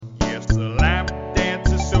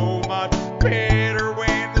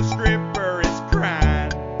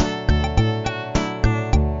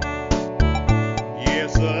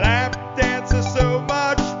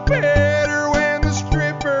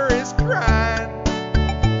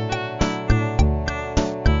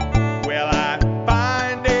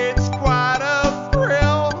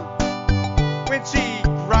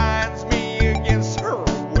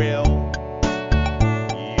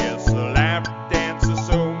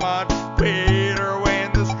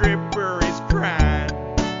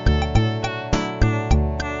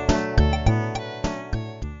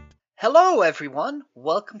Hello, everyone.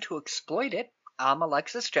 Welcome to Exploit It. I'm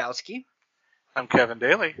Alexis Jowski. I'm Kevin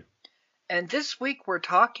Daly. And this week we're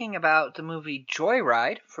talking about the movie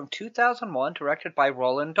Joyride from 2001, directed by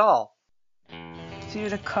Roald Dahl. If you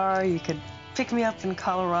had a car, you could pick me up in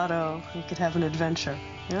Colorado. We could have an adventure.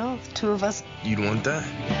 You know, the two of us. You'd want that?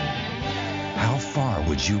 How far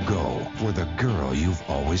would you go for the girl you've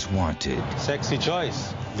always wanted? Sexy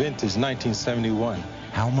choice. Vintage 1971.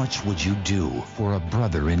 How much would you do for a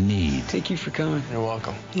brother in need? Thank you for coming. You're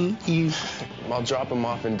welcome. Thank you. I'll drop him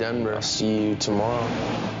off in Denver. I'll see you tomorrow.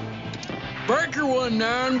 Breaker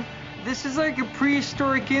 19. This is like a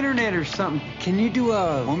prehistoric internet or something. Can you do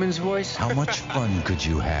a woman's voice? How much fun could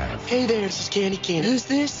you have? Hey there, this is Candy Cane. Who's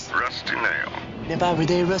this? Rusty Nail. If I were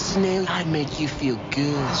there, Rusty Nail, I'd make you feel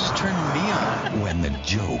good. This is turning me on. When the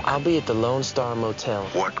joke I'll be at the Lone Star Motel.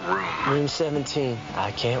 What room? Room 17. I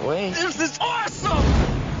can't wait. This is awesome!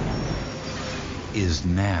 is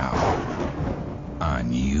now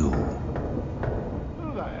on you.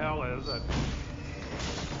 Who the hell is it?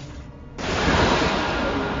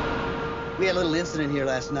 We had a little incident here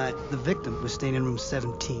last night. The victim was staying in room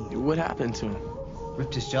 17. What happened to him?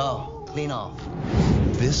 Ripped his jaw clean off.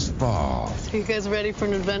 This fall, Are you guys ready for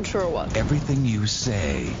an adventure or what? everything you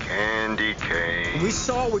say Candy cane. We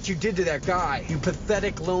saw what you did to that guy. You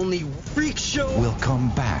pathetic, lonely freak show. will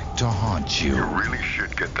come back to haunt You you. really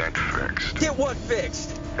should get that fixed. Get what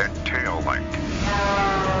fixed? That tail light.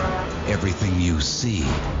 Everything you see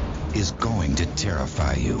is going to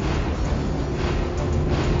terrify you.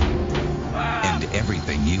 And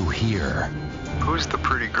everything you hear Who's the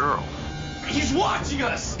pretty girl? He's watching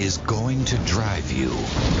us! is going to drive you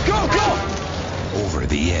Go, go! over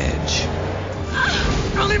the edge.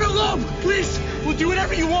 Now leave it alone, please! We'll do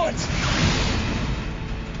whatever you want!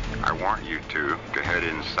 I want you to head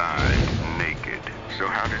inside naked. So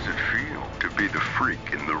how does it feel to be the freak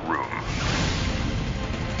in the room?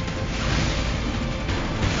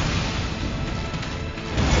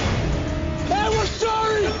 Hey, we're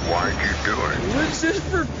sorry! Why'd you do it? It's just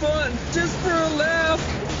for fun, just for a laugh.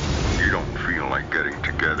 You don't feel like getting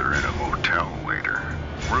together in a motel later.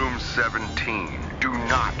 Room 17. Do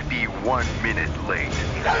not be 1 minute late.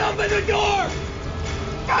 Get open the door!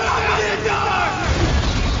 Get open the door!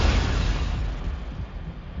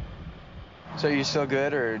 So you still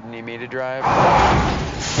good, or need me to drive?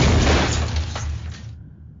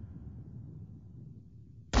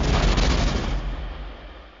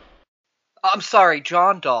 I'm sorry,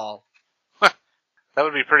 John Dahl. That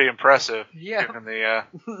would be pretty impressive, Yeah. given the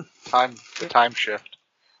time shift.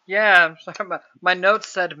 Yeah, I'm sorry, my notes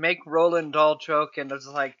said make Roald Dahl joke, and I was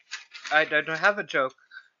like, I don't have a joke.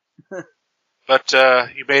 But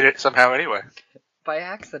you made it somehow anyway. By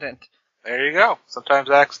accident. There you go. Sometimes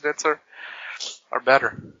accidents are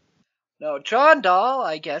better. No, John Dahl,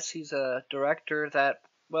 I guess he's a director that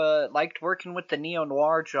liked working with the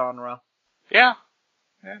neo-noir genre. Yeah.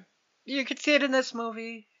 You could see it in this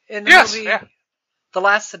movie. In the Yes, movie, yeah. The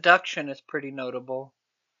Last Seduction is pretty notable.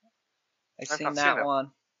 I've I've seen not that seen it.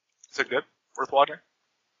 one. Is it good? Worth watching?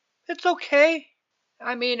 It's okay.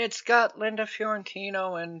 I mean, it's got Linda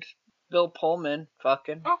Fiorentino and Bill Pullman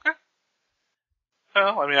fucking. Okay.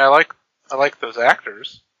 Well, I mean, I like those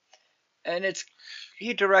actors. And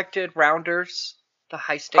he directed Rounders, the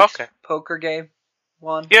high-stakes Okay. poker game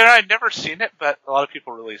one. Yeah, I'd never seen it, but a lot of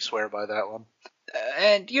people really swear by that one.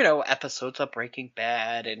 And, episodes of Breaking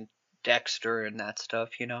Bad and Dexter and that stuff,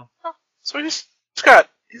 So he's got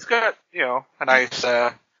a nice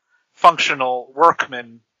functional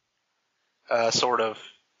workman sort of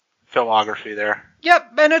filmography there.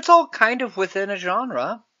 Yep, and it's all kind of within a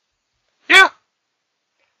genre. Yeah.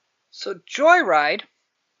 So Joyride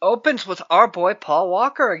opens with our boy Paul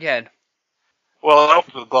Walker again. Well, it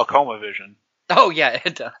opens with glaucoma vision. Oh yeah,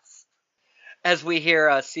 it does. As we hear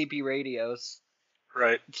CB radios.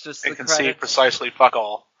 Right. It's just It the can see credits. precisely fuck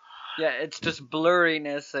all. Yeah, it's just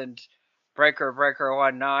blurriness and breaker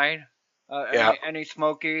 19. Yeah. Any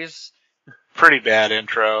smokies? Pretty bad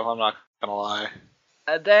intro, I'm not gonna lie.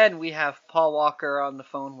 And then we have Paul Walker on the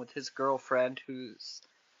phone with his girlfriend, who's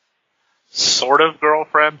Sort of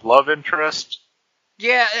girlfriend, love interest.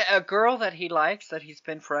 yeah, a girl that he likes, that he's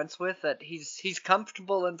been friends with, that he's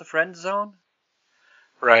comfortable in the friend zone.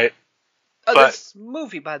 Right. Oh, But- this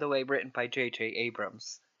movie, by the way, written by J.J.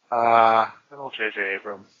 Abrams. Little J.J.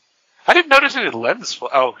 Abrams. I didn't notice any lens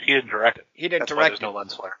flare. Oh, he didn't direct it. He didn't That's why direct there's no it.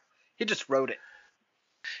 lens flare. He just wrote it.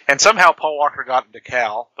 And somehow Paul Walker got into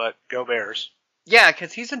Cal, but go Bears. Yeah,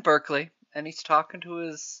 because he's in Berkeley, and he's talking to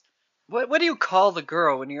his... What do you call the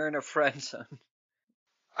girl when you're in a friend zone?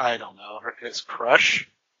 I don't know. His crush.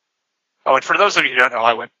 Oh, and for those of you who don't know,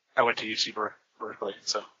 I went to UC Berkeley,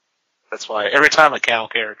 so That's why every time a Cal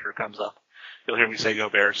character comes up, you'll hear me say "Go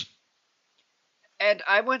Bears." And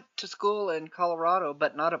I went to school in Colorado,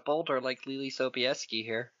 but not at Boulder like Lily Sobieski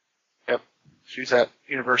here. Yep, she's at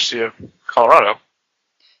University of Colorado.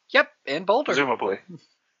 Yep, in Boulder. Presumably.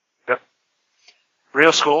 Yep.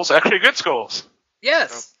 Real schools, actually good schools.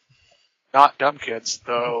 Yes. So, not dumb kids,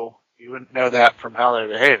 though you wouldn't know that from how they're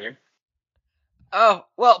behaving. Oh,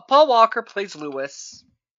 well, Paul Walker plays Lewis.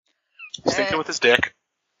 He's thinking with his dick.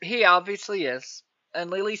 He obviously is.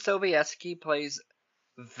 And Lily Sobieski plays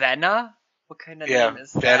Venna? What kind of name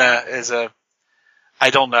is that? Venna is I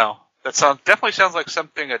don't know. That definitely sounds like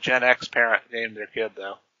something a Gen X parent named their kid,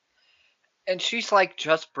 though. And she's like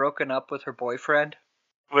just broken up with her boyfriend.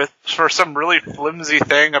 For some really flimsy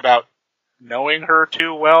thing about knowing her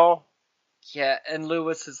too well. Yeah, and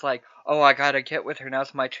Lewis is like, oh, I gotta get with her,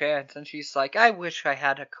 now's my chance. And she's like, I wish I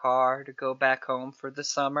had a car to go back home for the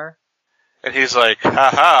summer. And he's like,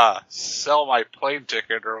 haha, sell my plane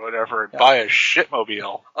ticket or whatever and buy a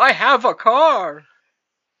shitmobile. I have a car!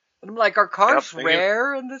 And I'm like, are cars Yep,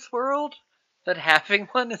 rare in this world? That having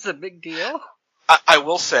one is a big deal? I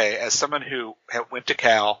will say, as someone who went to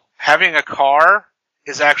Cal, having a car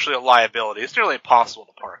is actually a liability. It's nearly impossible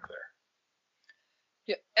to park there.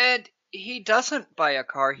 Yeah, and he doesn't buy a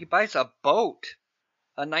car, he buys a boat.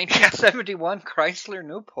 A 1971 Chrysler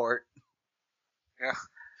Newport. Yeah.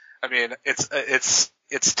 I mean,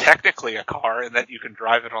 it's technically a car in that you can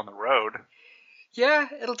drive it on the road. Yeah,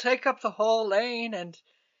 it'll take up the whole lane and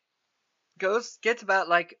gets about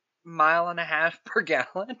like 1.5 miles per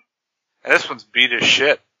gallon. And this one's beat as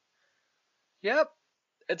shit. Yep.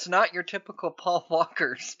 It's not your typical Paul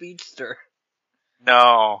Walker speedster.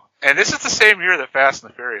 No. And this is the same year that Fast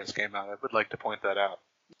and the Furious came out. I would like to point that out.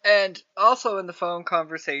 And also in the phone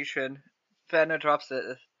conversation, Vanna drops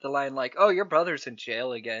the line like, oh, your brother's in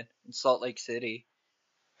jail again in Salt Lake City.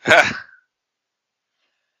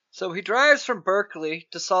 So he drives from Berkeley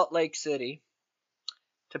to Salt Lake City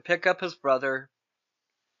to pick up his brother,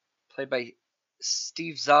 played by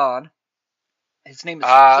Steve Zahn. His name is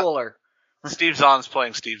Fuller. Steve Zahn's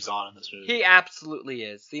playing Steve Zahn in this movie. He absolutely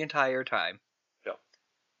is, the entire time. Yep.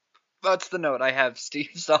 That's the note I have. Steve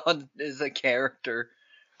Zahn is a character.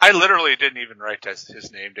 I literally didn't even write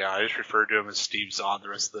his name down. I just referred to him as Steve Zahn the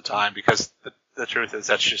rest of the time because the truth is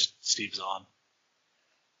that's just Steve Zahn.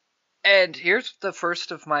 And here's the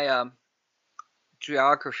first of my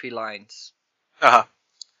geography lines. Uh-huh.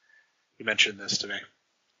 You mentioned this to me.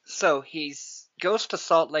 So goes to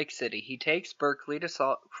Salt Lake City. He takes Berkeley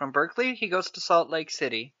from Berkeley he goes to Salt Lake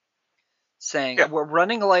City, saying, we're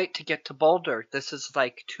running late to get to Boulder. This is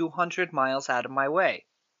like 200 miles out of my way.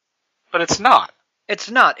 But it's not. It's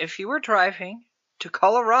not. If you were driving to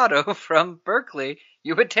Colorado from Berkeley,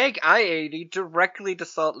 you would take I-80 directly to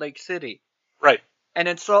Salt Lake City. Right. And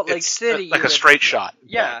in Salt Lake City... like a straight shot.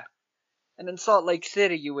 Yeah. Right. And in Salt Lake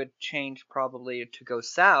City, you would change probably to go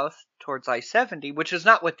south towards I-70, which is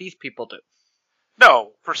not what these people do.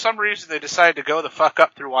 No. For some reason, they decided to go the fuck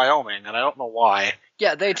up through Wyoming, and I don't know why.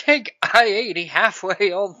 Yeah, they take I-80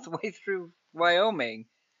 halfway all the way through Wyoming.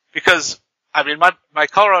 Because, I mean, my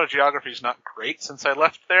Colorado geography is not great since I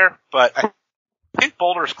left there, but I think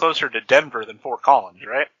Boulder is closer to Denver than Fort Collins,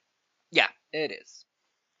 right? Yeah, it is.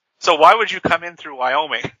 So why would you come in through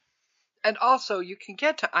Wyoming? And also, you can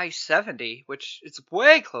get to I-70, which is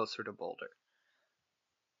way closer to Boulder.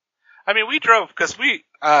 I mean, we drove, because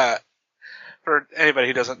for anybody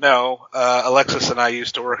who doesn't know, Alexis and I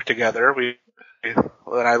used to work together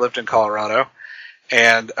when I lived in Colorado.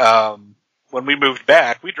 And when we moved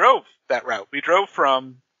back, we drove that route. We drove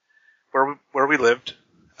from where we lived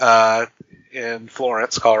in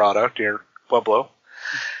Florence, Colorado, near Pueblo,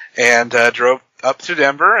 and drove up to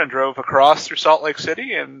Denver and drove across through Salt Lake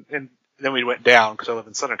City, and then we went down because I live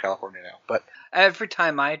in Southern California now. But every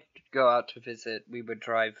time I'd go out to visit, we would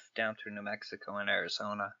drive down through New Mexico and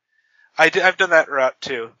Arizona. I've done that route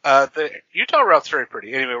too. The Utah route's very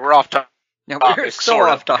pretty. Anyway, we're off topic. No, we're so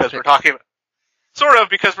off topic because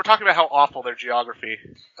we're talking about how awful their geography,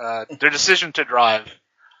 their decision to drive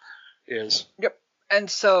is. Yep.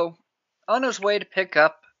 And so, on his way to pick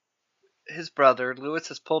up his brother,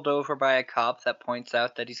 Lewis is pulled over by a cop that points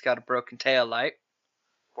out that he's got a broken tail light.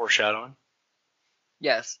 Foreshadowing.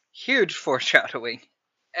 Yes, huge foreshadowing.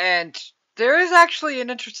 And there is actually an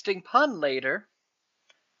interesting pun later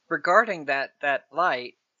regarding that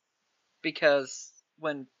light, because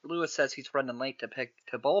when Lewis says he's running late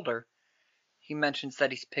to Boulder, he mentions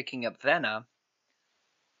that he's picking up Venna,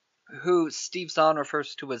 who Steve Zahn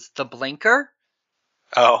refers to as the blinker.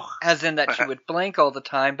 Oh. As in that she would blink all the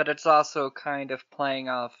time, but it's also kind of playing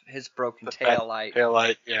off his broken tail light. Tail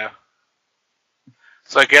light, yeah.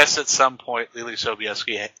 So I guess at some point, Lily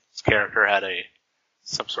Sobieski's character had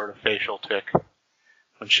some sort of facial tic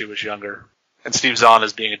when she was younger. And Steve Zahn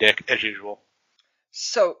is being a dick, as usual.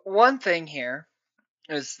 So, one thing here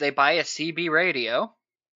is they buy a CB radio.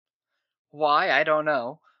 Why? I don't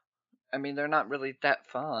know. I mean, they're not really that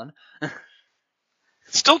fun.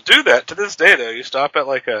 Still do that to this day, though. You stop at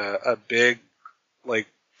like a big, like,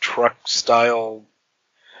 truck-style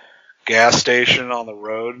gas station on the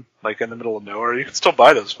road, like in the middle of nowhere, you can still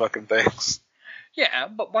buy those fucking things. Yeah,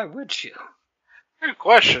 but why would you? Good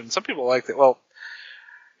question. Some people like it. Well,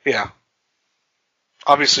 yeah.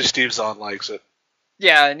 Obviously, Steve Zahn likes it.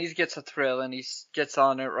 Yeah, and he gets a thrill, and he gets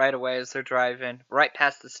on it right away as they're driving, right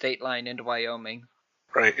past the state line into Wyoming.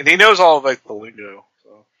 Right, and he knows all of, like, the lingo.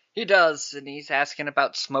 So. He does, and he's asking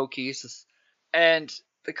about Smokies, and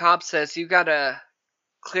the cop says, you gotta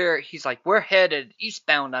clear, he's like, we're headed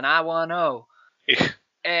eastbound on I-10. Yeah.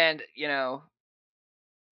 And, you know,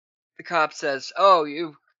 the cop says, oh,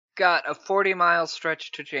 you've got a 40-mile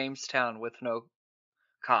stretch to Jamestown with no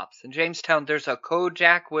cops. In Jamestown, there's a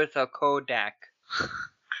Kojak with a Kodak.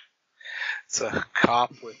 It's a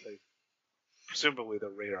cop with presumably the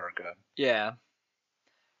radar gun. Yeah.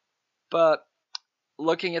 But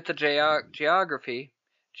looking at the geography,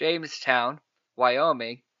 Jamestown,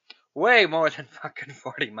 Wyoming, way more than fucking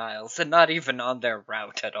 40 miles, and not even on their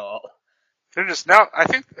route at all. They're just now. I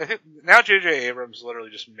think now J.J. Abrams literally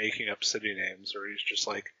just making up city names, or he's just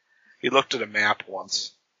like he looked at a map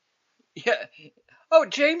once. Yeah. Oh,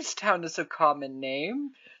 Jamestown is a common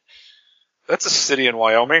name. That's a city in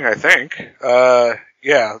Wyoming, I think.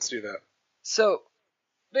 Yeah, let's do that. So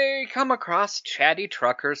they come across chatty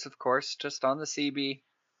truckers, of course, just on the CB,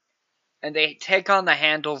 and they take on the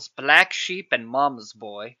handles Black Sheep and Mama's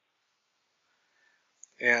Boy.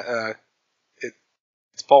 And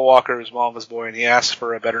it's Paul Walker's Mama's Boy, and he asks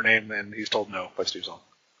for a better name, and he's told no by Steve Zahn.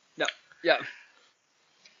 No, yeah.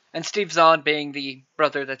 And Steve Zahn, being the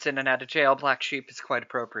brother that's in and out of jail, Black Sheep is quite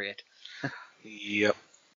appropriate. Yep.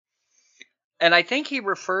 And I think he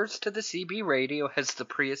refers to the CB radio as the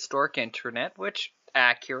prehistoric internet, which,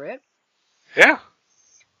 accurate. Yeah.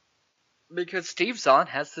 Because Steve Zahn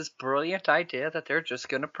has this brilliant idea that they're just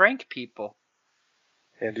going to prank people.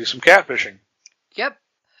 And do some catfishing. Yep.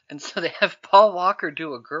 And so they have Paul Walker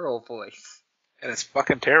do a girl voice. And it's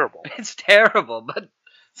fucking terrible. It's terrible, but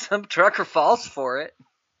some trucker falls for it.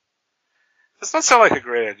 Does not sound like a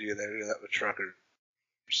great idea to do that with truckers.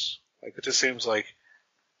 Like, it just seems like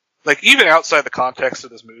even outside the context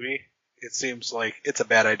of this movie, it seems like it's a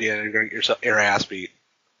bad idea and you're going to get your ass beat.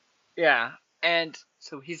 Yeah, and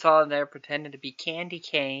so he's on there pretending to be Candy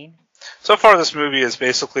Cane. So far, this movie is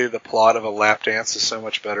basically the plot of A Lap Dance is So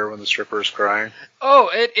Much Better When the Stripper is Crying.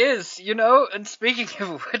 Oh, it is, you know, and speaking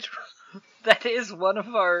of which, that is one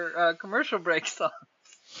of our commercial break songs.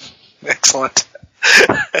 Excellent.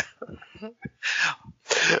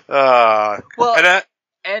 Well,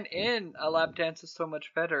 and in A Lap Dance is So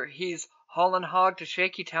Much Better, he's hauling hog to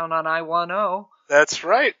Shaky Town on I-10. That's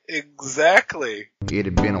right, exactly. It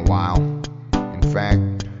had been a while. In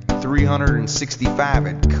fact, 365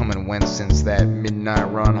 had come and went since that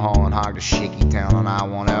midnight run hauling hog to Shaky Town on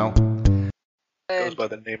I-10. Goes by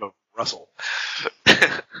the name of Russell.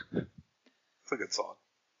 It's a good song.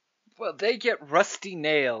 Well, they get Rusty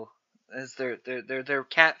Nail as their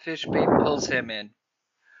catfish bait pulls him in.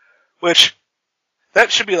 Which,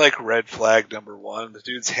 that should be like red flag number one. The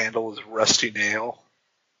dude's handle is Rusty Nail.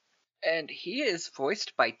 And he is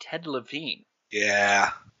voiced by Ted Levine. Yeah.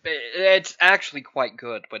 It's actually quite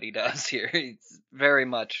good what he does here. He very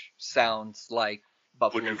much sounds like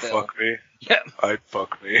Buffalo Bill. Would you fuck me? Yeah. I'd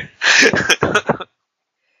fuck me.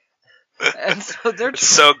 And so they're it's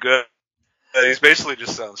so good. He's basically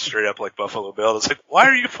just sounds straight up like Buffalo Bill. It's like, why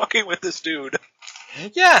are you fucking with this dude?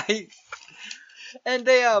 Yeah. And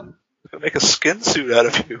they make a skin suit out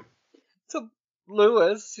of you. So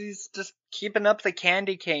Lewis, he's just keeping up the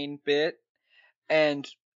candy cane bit, and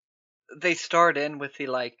they start in with the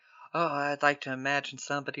like, oh, I'd like to imagine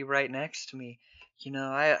somebody right next to me. You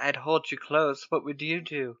know, I'd hold you close. What would you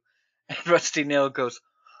do? And Rusty Nail goes,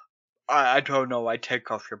 I don't know. I'd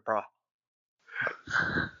take off your bra.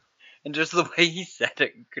 And just the way he said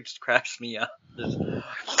it just cracks me up.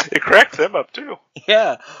 It cracked them up too.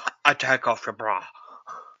 Yeah, I'd take off your bra.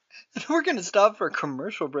 We're gonna stop for a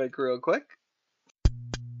commercial break real quick.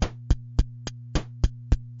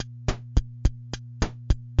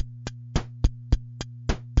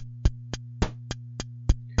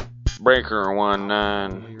 Breaker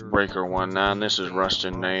 19, this is Rusty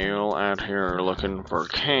Nail out here looking for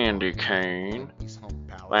Candy Cane.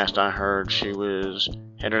 Last I heard she was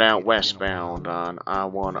headed out westbound on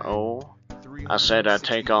I-10. I said I'd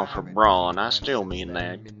take off her bra, and I still mean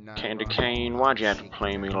that. Candy cane, why'd you have to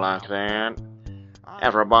play me like that?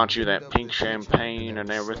 After I bought you that pink champagne and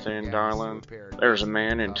everything, darling, there's a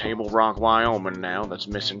man in Table Rock, Wyoming now that's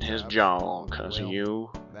missing his jaw 'cause of you.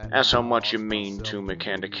 That's how much you mean to me,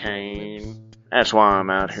 Candy cane. That's why I'm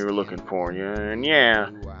out here looking for you. And yeah,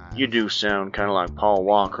 you do sound kind of like Paul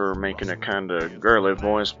Walker, making a kind of girly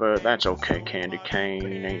voice, but that's okay, Candy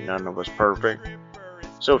cane. Ain't none of us perfect.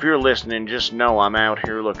 So if you're listening, just know I'm out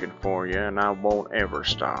here looking for you, and I won't ever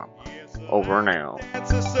stop. Over and out.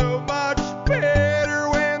 It's so much better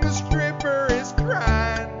when the stripper is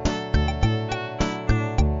crying.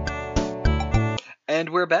 And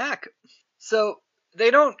we're back. So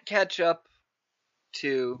they don't catch up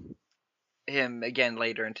to him again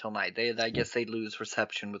later until night. I guess they lose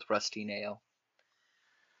reception with Rusty Nail.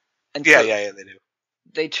 And Yeah, so they do.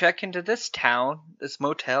 They check into this town, this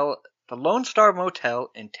motel, the Lone Star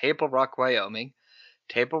Motel in Table Rock, Wyoming.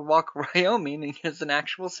 Table Rock, Wyoming is an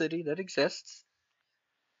actual city that exists.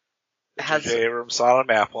 J.J. Abrams saw on a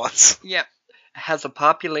map once. Yeah. Has a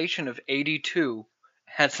population of 82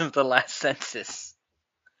 as of the last census.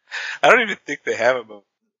 I don't even think they have a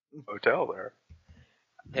motel there.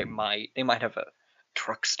 They might. They might have a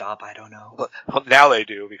truck stop, I don't know. Well, now they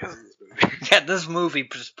do because of this movie. Yeah, this movie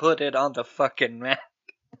just put it on the fucking map.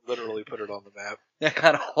 Literally put it on the map. They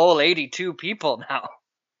got a whole 82 people now.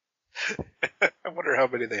 I wonder how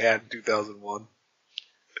many they had in 2001.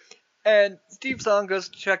 And Steve Zahn goes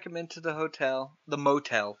to check him into the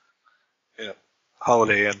motel. Yeah,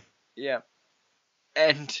 Holiday Inn. Yeah.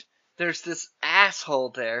 And there's this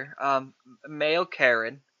asshole there, male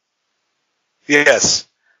Karen. Yes.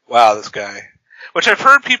 Wow, this guy. Which I've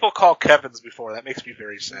heard people call Kevin's before. That makes me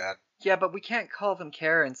very sad. Yeah, but we can't call them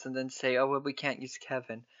Karens and then say, oh, well, we can't use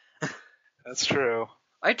Kevin. That's true.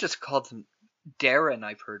 I just called him Darren,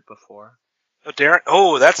 I've heard before. Oh, Darren.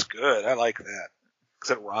 Oh, that's good. I like that.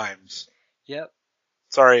 Because it rhymes. Yep.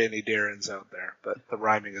 Sorry, any Darrens out there, but the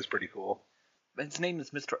rhyming is pretty cool. His name is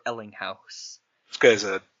Mr. Ellinghouse. This guy's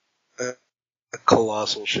a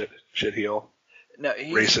colossal shitheel. No,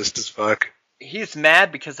 racist as fuck. He's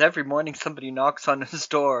mad because every morning somebody knocks on his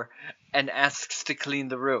door and asks to clean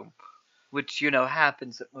the room, which,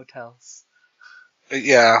 happens at motels.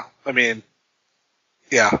 Yeah, I mean,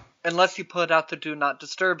 yeah. Unless you put out the do not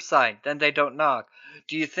disturb sign, then they don't knock.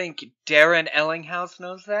 Do you think Darren Ellinghouse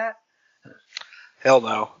knows that? Hell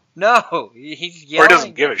no. No, he's yelling. Or he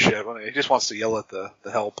doesn't give a shit. He just wants to yell at the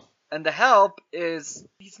help. And the help is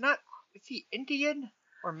he Indian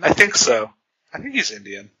or Mexican? I think so. I think he's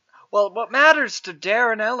Indian. Well, what matters to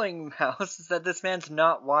Darren Ellinghouse is that this man's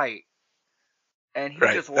not white. And he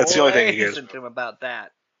just That's the only thing he lays cares into him about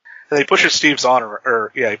that. And he pushes Steve's on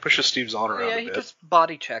around Yeah, a he bit. just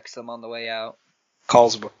body checks him on the way out.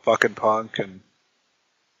 Calls him a fucking punk and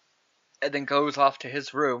then goes off to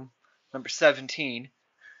his room, number 17.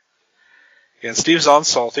 Yeah, and Steve's on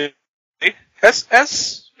salty. As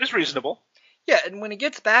is reasonable. Yeah, and when he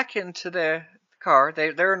gets back into the car,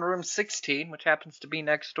 they're in room 16, which happens to be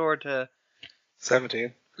next door to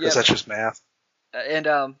 17. Because that's just math.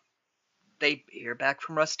 And they hear back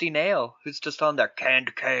from Rusty Nail, who's just on there,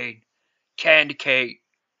 Candy cane.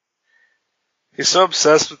 He's so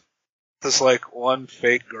obsessed with this one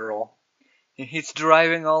fake girl. He's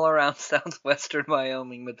driving all around southwestern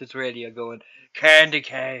Wyoming with his radio going, Candy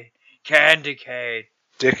cane.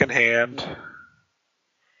 Dick in hand.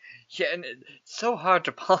 Yeah, and it's so hard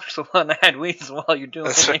to polish the one-eyed weasel while you're doing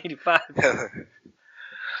an 85.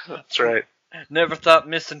 That's right. Never thought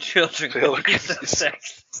missing children could be so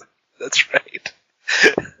sexy. That's right.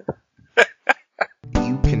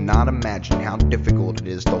 You cannot imagine how difficult it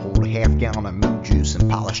is to hold a half gallon of moo juice and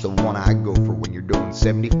polish the one-eyed gopher when you're doing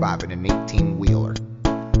 75 in an 18-wheeler.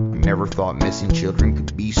 I never thought missing children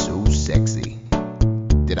could be so sexy.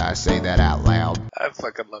 Did I say that out loud? I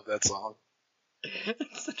fucking love that song.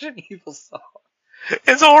 It's such an evil song.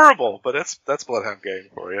 It's horrible, but that's Bloodhound Gang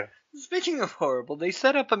for you. Speaking of horrible, they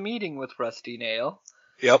set up a meeting with Rusty Nail.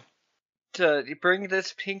 Yep. To bring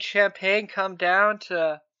this pink champagne, come down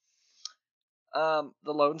to the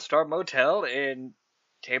Lone Star Motel in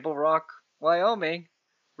Table Rock, Wyoming,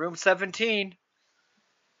 room 17.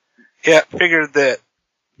 Yeah, figured that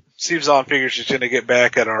Steve Zahn figures she's going to get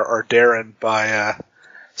back at our Darren by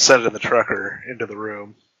sending the trucker into the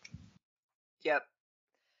room. Yep.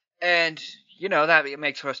 And, that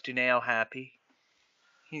makes Rusty Nail happy.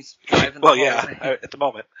 He's driving the whole way. At the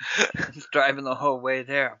moment. He's driving the whole way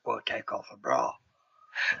there. We'll take off a bra.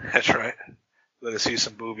 That's right. Let us see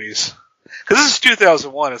some boobies. Because this is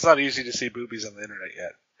 2001. It's not easy to see boobies on the internet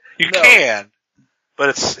yet. You can, but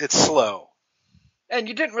it's slow. And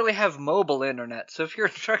you didn't really have mobile internet, so if you're a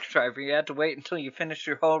truck driver, you had to wait until you finished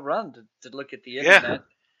your whole run to look at the internet. Yeah,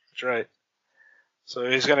 that's right. So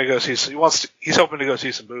he's gonna go see. He's hoping to go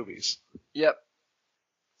see some movies. Yep.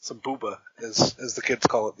 Some booba, as the kids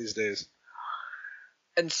call it these days.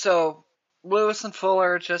 And so Lewis and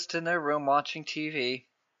Fuller are just in their room watching TV,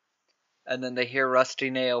 and then they hear Rusty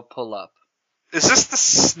Nail pull up. Is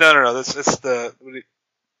this the... No. It's the...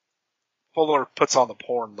 Fuller puts on the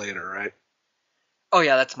porn later, right? Oh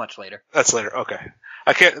yeah, that's much later. That's later, okay.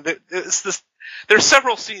 I can't... It's this... There's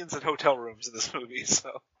several scenes in hotel rooms in this movie,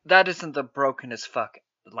 so... That isn't the broken as fuck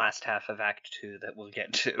last half of Act 2 that we'll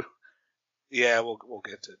get to. Yeah, we'll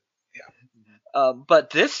get to... Yeah.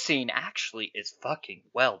 But this scene actually is fucking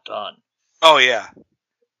well done. Oh, yeah.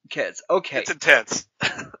 Kids, okay. It's intense.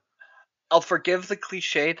 I'll forgive the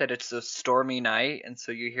cliche that it's a stormy night, and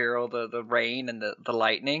so you hear all the rain and the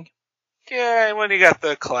lightning. Yeah, and when you got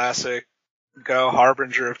the classic,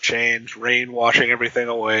 harbinger of change, rain washing everything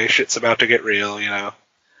away, shit's about to get real, you know.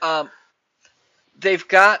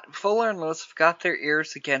 Fuller and Lewis have got their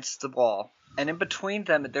ears against the wall, and in between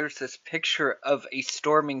them there's this picture of a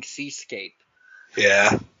storming seascape.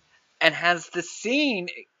 Yeah. And as the scene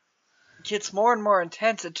gets more and more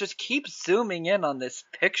intense, it just keeps zooming in on this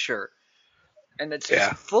picture. And it's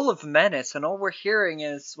just full of menace, and all we're hearing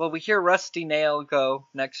is, we hear Rusty Nail go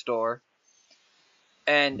next door,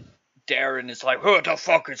 and Darren is like, who the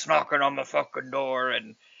fuck is knocking on the fucking door?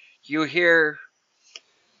 And you hear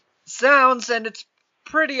sounds, and it's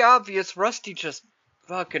pretty obvious Rusty just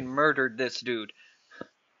fucking murdered this dude.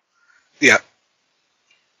 Yeah.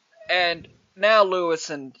 And now Lewis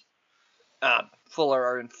and Fuller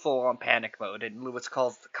are in full-on panic mode, and Lewis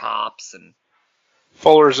calls the cops, and...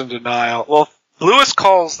 Fuller's in denial. Well, Lewis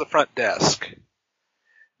calls the front desk,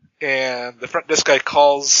 and the front desk guy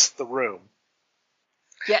calls the room.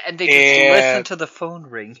 Yeah, and they just listen to the phone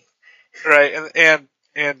ring. Right,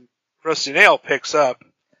 and Rusty Nail picks up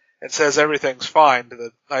and says everything's fine to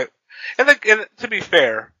the night. And to be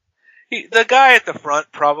fair, the guy at the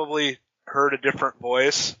front probably heard a different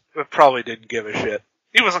voice, but probably didn't give a shit.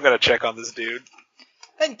 He wasn't going to check on this dude.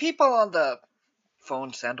 And people on the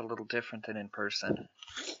phone sound a little different than in person.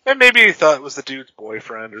 And maybe he thought it was the dude's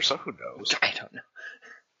boyfriend or so, who knows? I don't know.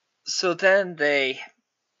 So then they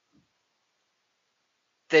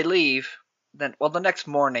leave. Then, the next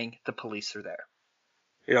morning, the police are there.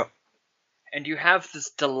 Yeah. And you have this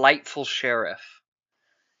delightful sheriff.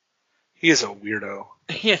 He is a weirdo.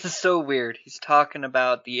 He is so weird. He's talking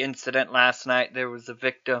about the incident last night. There was a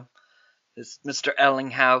victim, this Mr.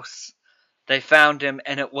 Ellinghouse. They found him,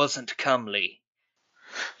 and it wasn't comely.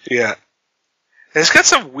 Yeah. And it's got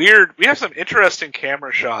some weird... We have some interesting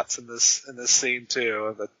camera shots in this scene,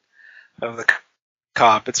 too, of the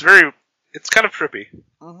cop. It's kind of trippy.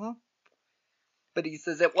 Mm-hmm. But he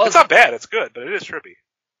says it wasn't... It's not bad, it's good, but it is trippy.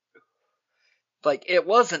 Like, it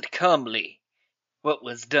wasn't comely what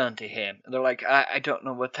was done to him. And they're like, I don't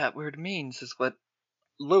know what that word means, is what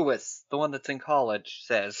Lewis, the one that's in college,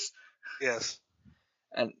 says. Yes.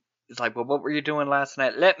 And he's like, well, what were you doing last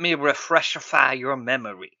night? Let me refreshify your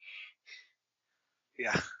memory.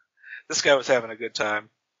 Yeah. This guy was having a good time.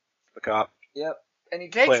 The cop. Yep. And he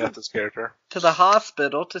takes him this character to the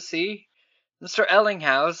hospital to see Mr.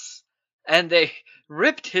 Ellinghouse, and they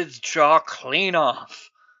ripped his jaw clean off.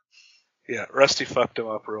 Yeah, Rusty fucked him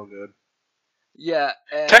up real good. Yeah.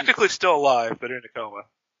 And technically still alive, but in a coma.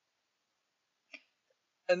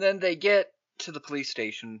 And then they get to the police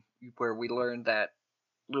station where we learn that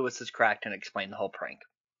Lewis has cracked and explained the whole prank.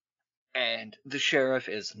 And the sheriff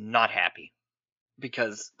is not happy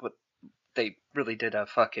because they really did a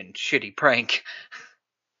fucking shitty prank.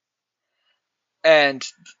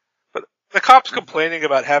 But the cop's complaining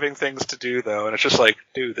about having things to do, though, and it's just like,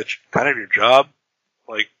 dude, that's kind of your job.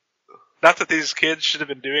 Like, not that these kids should have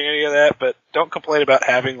been doing any of that, but don't complain about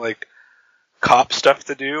having, like, cop stuff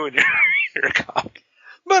to do when you're a cop.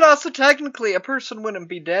 But also, technically, a person wouldn't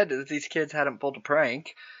be dead if these kids hadn't pulled a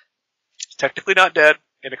prank. Technically not dead,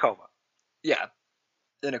 in a coma. Yeah,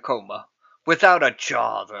 in a coma. Without a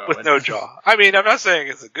jaw, though. With no jaw. I mean, I'm not saying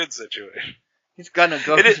it's a good situation. He's gonna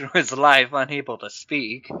go through his life unable to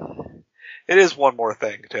speak. It is one more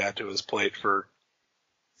thing to add to his plate for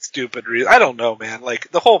stupid reasons. I don't know, man.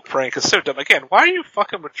 Like, the whole prank is so dumb. Again, why are you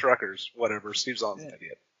fucking with truckers? Whatever, Steve Zahn's an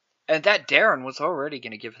idiot. And that Darren was already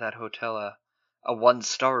gonna give that hotel a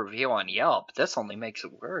 1-star review on Yelp. This only makes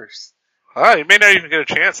it worse. You may not even get a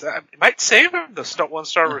chance. It might save him the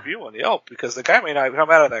 1-star review on Yelp, because the guy may not come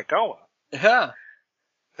out of that coma. Yeah.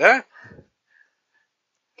 Yeah.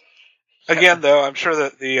 Again, though, I'm sure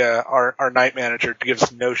that our night manager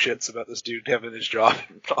gives no shits about this dude having his jaw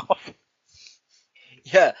ripped off.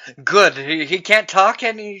 Yeah, good. He can't talk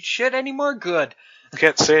any shit anymore? Good.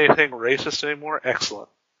 Can't say anything racist anymore? Excellent.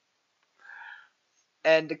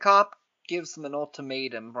 And the cop gives him an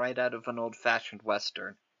ultimatum right out of an old-fashioned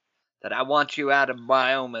Western. That I want you out of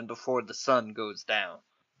Wyoming before the sun goes down.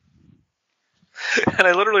 And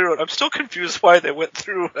I literally wrote, I'm still confused why they went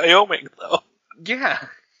through Wyoming, though. Yeah.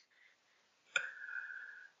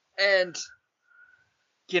 And,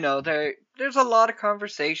 there's a lot of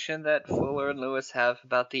conversation that Fuller and Lewis have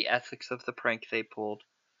about the ethics of the prank they pulled.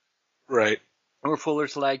 Right. Where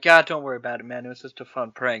Fuller's like, yeah, don't worry about it, man. It was just a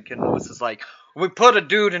fun prank. And Lewis is like, we put a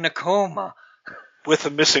dude in a coma. With a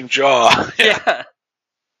missing jaw. Yeah.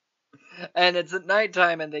 And it's at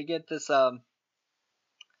nighttime, and they get this,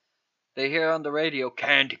 they hear on the radio,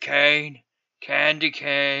 candy cane, candy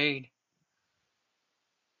cane.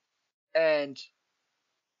 And,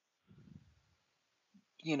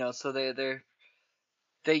 so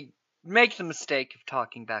they make the mistake of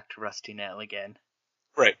talking back to Rusty Nail again.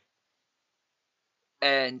 Right.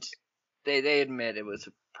 And they admit it was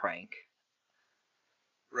a prank.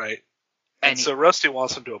 Right. And so Rusty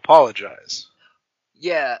wants him to apologize.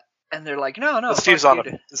 Yeah, and they're like, no. But Steve's Zahn's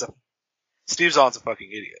a fucking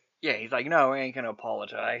idiot. Yeah, he's like, no, we ain't gonna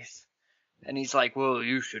apologize. And he's like, well,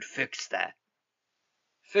 you should fix that.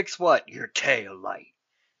 Fix what? Your tail light.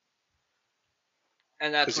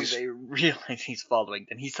 And that's when they realize he's following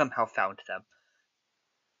them. He somehow found them.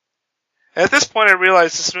 And at this point, I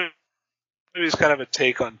realize this movie is kind of a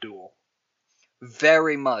take on Duel.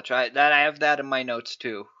 Very much. I have that in my notes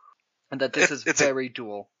too, and that this is very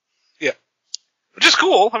Duel. Yeah, which is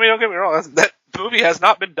cool. I mean, don't get me wrong. That movie has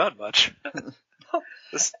not been done much.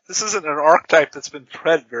 This isn't an archetype that's been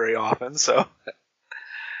tread very often. So,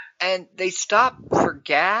 and they stop for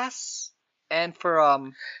gas and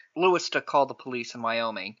for Lewis to call the police in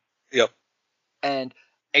Wyoming. Yep. And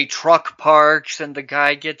a truck parks, and the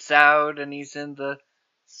guy gets out, and he's in the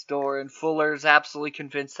store, and Fuller's absolutely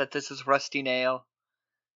convinced that this is Rusty Nail.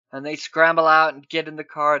 And they scramble out and get in the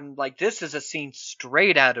car, and this is a scene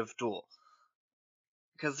straight out of Duel.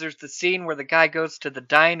 Because there's the scene where the guy goes to the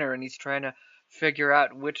diner, and he's trying to figure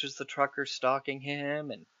out which is the trucker stalking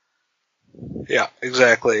him, and... Yeah,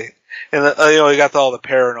 exactly. And you got all the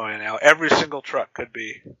paranoia now. Every single truck could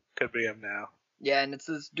be him now. Yeah, and it's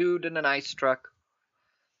this dude in an ice truck.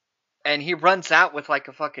 And he runs out with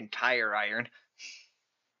a fucking tire iron.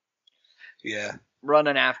 Yeah.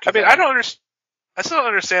 Running after I mean, them. I still don't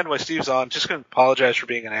understand why Steve Zahn just couldn't apologize for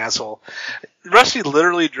being an asshole. Rusty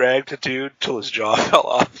literally dragged a dude till his jaw fell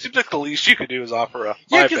off. Seems like the least you could do is offer a,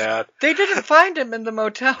 my bad. They didn't find him in the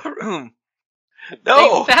motel room.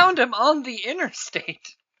 No. They found him on the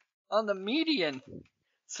interstate. On the median.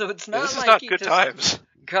 So it's not this is like not he good just times.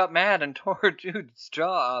 got mad and tore a dude's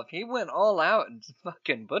jaw off. He went all out and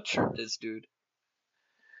fucking butchered this dude.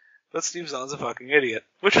 But Steve Zahn's a fucking idiot.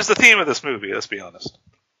 Which is the theme of this movie, let's be honest.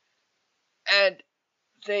 And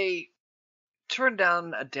they turn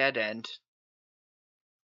down a dead end.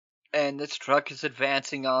 And this truck is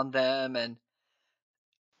advancing on them, and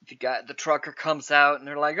the trucker comes out, and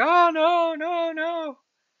they're like, oh, no.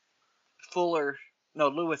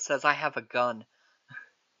 Lewis says, I have a gun.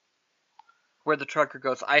 Where the trucker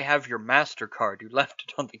goes, I have your MasterCard. You left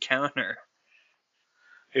it on the counter.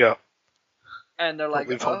 Yeah. And they're like,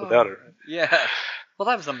 leave home without it. Yeah. Well,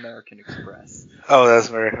 that was American Express. Oh, that's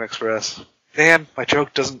American Express. Man, my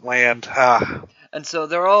joke doesn't land. And so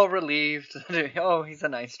they're all relieved. Oh, he's a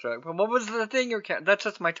nice truck. But what was the thing you're carrying? That's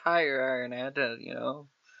just my tire iron. I had to, I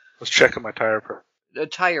was checking my tire pressure. The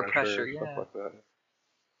tire pressure, yeah. Like that.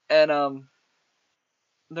 And,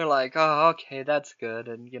 they're like, oh, okay, that's good.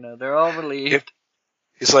 And, they're all relieved.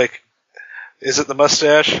 He's like, is it the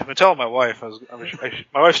mustache? I've been telling my wife.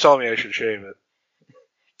 My wife's telling me I should shave it.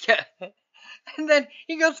 Yeah. And then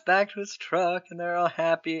he goes back to his truck, and they're all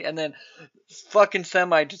happy. And then fucking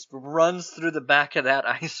semi just runs through the back of that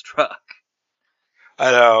ice truck.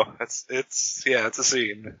 I know. It's a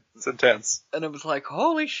scene. It's intense. And it was like,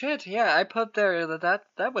 holy shit, yeah, I put there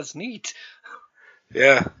that was neat.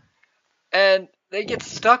 Yeah. And they get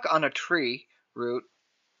stuck on a tree root.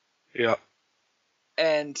 Yeah.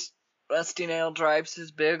 And Rusty Nail drives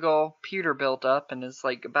his big old Peterbilt up and is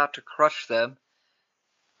about to crush them.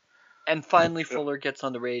 And finally Fuller gets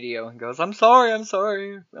on the radio and goes, I'm sorry.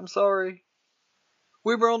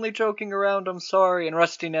 We were only joking around, I'm sorry. And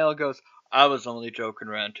Rusty Nail goes, I was only joking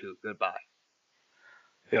around too, goodbye.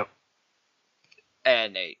 Yep.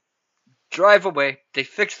 And they drive away, they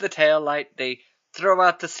fix the tail light, they throw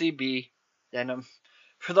out the CB, and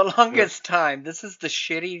for the longest time, this is the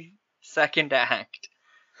shitty second act.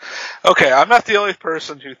 Okay, I'm not the only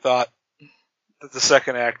person who thought that the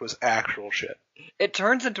second act was actual shit. It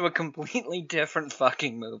turns into a completely different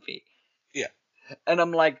fucking movie. Yeah. And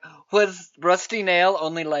I'm like, was Rusty Nail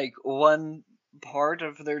only like one part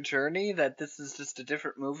of their journey? That this is just a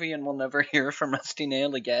different movie and we'll never hear from Rusty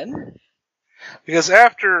Nail again? Because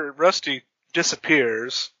after Rusty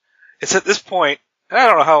disappears, it's at this point, and I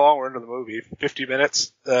don't know how long we're into the movie, 50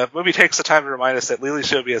 minutes, the movie takes the time to remind us that Lily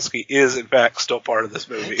Sobieski is, in fact, still part of this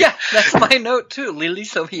movie. Yeah, that's my note, too. Lily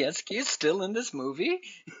Sobieski is still in this movie.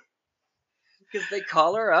 Because they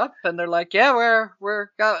call her up, and they're like, yeah,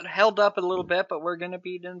 we're got held up a little bit, but we're going to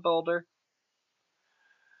be in Boulder.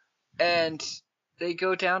 And they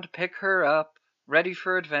go down to pick her up, ready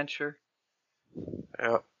for adventure.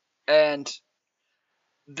 Yeah. And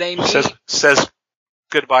they meet... Says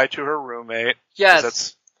goodbye to her roommate. Yes.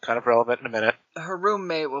 That's kind of relevant in a minute. Her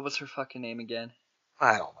roommate, what was her fucking name again?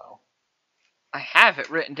 I don't know. I have it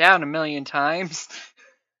written down a million times.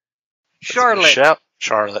 Charlotte.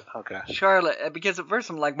 Charlotte, okay. Charlotte, because at first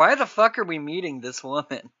I'm like, why the fuck are we meeting this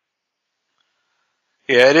woman?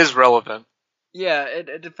 Yeah, it is relevant. Yeah,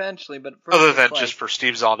 it eventually, but... Other than just for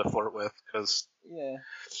Steve Zahn to flirt with, because... Yeah.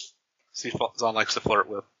 Steve Zahn likes to flirt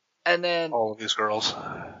with and then all of these girls.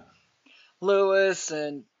 Lewis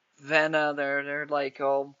and Venna, they're like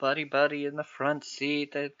all buddy in the front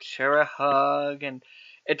seat. They share a hug, and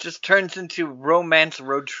it just turns into romance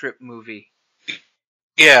road trip movie.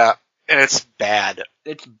 Yeah, and it's bad.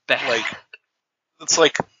 It's bad. It's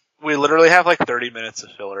like we literally have like 30 minutes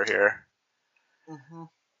of filler here. Mm-hmm.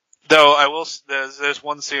 Though I will, there's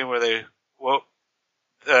one scene where Lily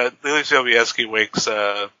Sobieski wakes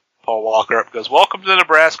Paul Walker up and goes, "Welcome to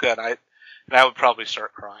Nebraska," and I would probably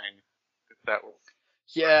start crying if that was.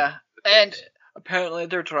 Yeah, and apparently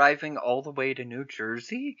they're driving all the way to New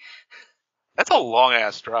Jersey. That's a long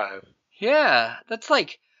ass drive. Yeah, that's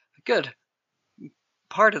like a good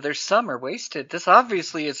part of their summer wasted. This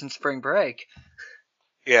obviously isn't spring break.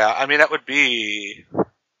 Yeah, I mean that would be.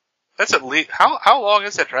 That's at least how long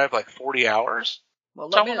is that drive? Like 40 hours? Well,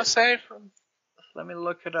 I want to say from. Let me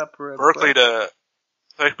look it up real Berkeley quick. to.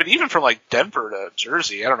 But even from like Denver to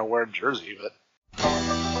Jersey, I don't know where in Jersey, but.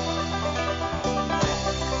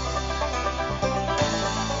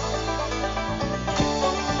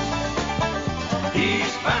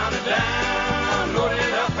 Eastbound and down,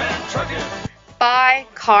 loaded up and trucking. Buy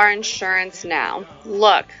car insurance now.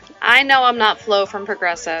 Look, I know I'm not Flo from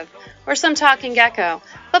Progressive or some talking gecko,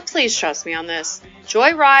 but please trust me on this.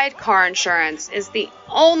 Joyride Car Insurance is the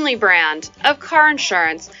only brand of car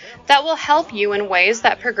insurance that will help you in ways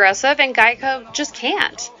that Progressive and Geico just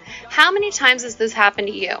can't. How many times has this happened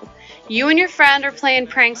to you? You and your friend are playing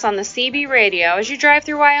pranks on the CB radio as you drive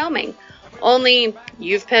through Wyoming. Only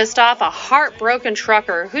you've pissed off a heartbroken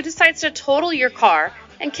trucker who decides to total your car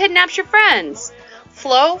and kidnaps your friends.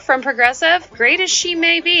 Flo from Progressive, great as she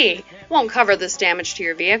may be, won't cover this damage to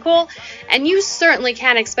your vehicle, and you certainly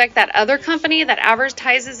can't expect that other company that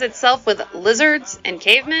advertises itself with lizards and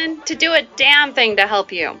cavemen to do a damn thing to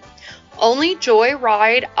help you. Only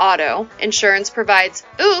Joyride Auto Insurance provides,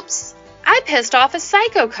 oops, I pissed off a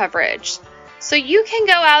psycho coverage. So you can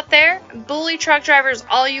go out there, bully truck drivers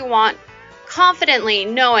all you want, confidently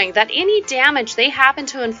knowing that any damage they happen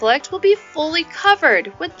to inflict will be fully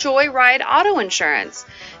covered with Joyride Auto Insurance.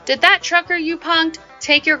 Did that trucker you punked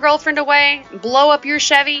take your girlfriend away, blow up your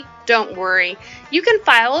Chevy? Don't worry. You can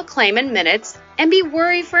file a claim in minutes and be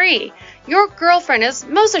worry-free. Your girlfriend is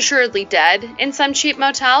most assuredly dead in some cheap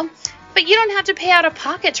motel, but you don't have to pay out of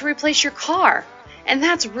pocket to replace your car. And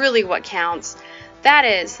that's really what counts. That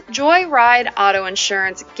is Joyride Auto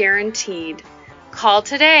Insurance guaranteed. Call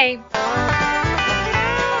today.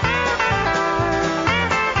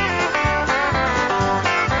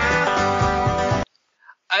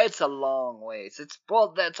 It's a long ways.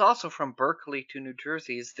 That's also from Berkeley to New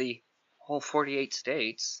Jersey is the whole 48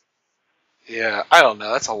 states. Yeah, I don't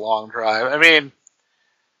know. That's a long drive. I mean,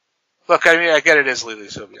 look, I get it is Lily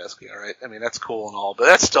Sobieski, alright? I mean, that's cool and all, but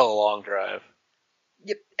that's still a long drive.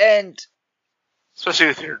 Yep, and... Especially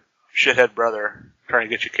with your shithead brother trying to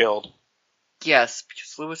get you killed. Yes,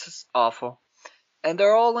 because Lewis is awful. And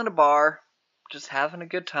they're all in a bar, just having a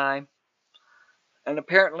good time. And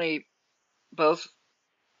apparently, both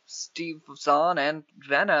Steve Zahn and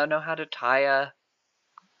Venna know how to tie a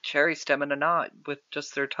cherry stem in a knot with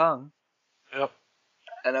just their tongue. Yep.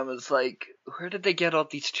 And I was like, where did they get all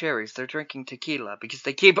these cherries? They're drinking tequila, because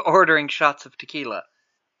they keep ordering shots of tequila.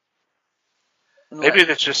 And maybe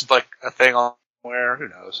it's just like a thing on where, who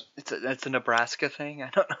knows? It's a Nebraska thing?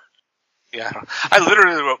 I don't know. Yeah, I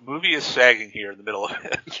literally wrote, movie is sagging here in the middle of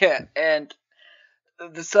it. Yeah, and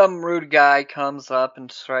some rude guy comes up and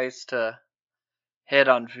tries to hit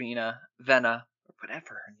on Venna,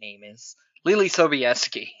 whatever her name is, Lily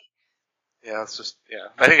Sobieski. Yeah,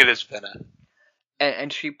 I think it is Venna.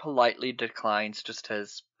 And she politely declines just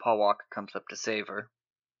as Paul Walker comes up to save her.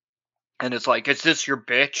 And it's like, is this your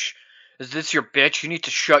bitch? Is this your bitch? You need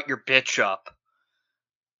to shut your bitch up.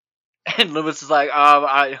 And Lewis is like,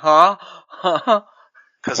 huh?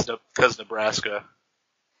 Because Nebraska.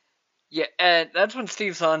 Yeah, and that's when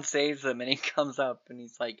Steve Zahn saves him, and he comes up, and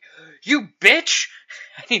he's like, you bitch!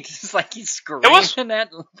 And he's screaming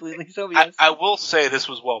at Lily Sobieski. I will say this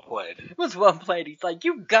was well played. It was well played. He's like,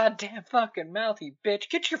 you goddamn fucking mouthy bitch,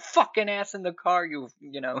 get your fucking ass in the car,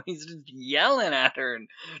 he's just yelling at her and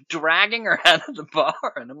dragging her out of the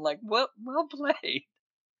bar, and I'm like, well played.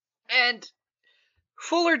 And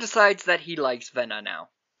Fuller decides that he likes Venna now.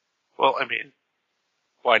 Well, I mean,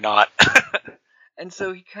 why not? And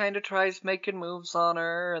so he kind of tries making moves on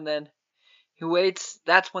her, and then he waits.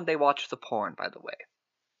 That's when they watch the porn, by the way.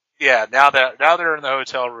 Yeah, now they're in the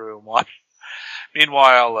hotel room.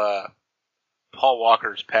 Meanwhile, Paul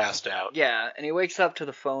Walker's passed out. Yeah, and he wakes up to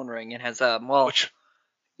the phone ring and has which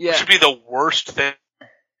should be the worst thing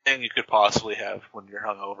you could possibly have when you're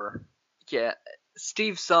hungover. Yeah,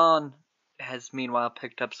 Steve Zahn has meanwhile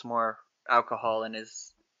picked up some more alcohol and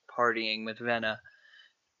is partying with Venna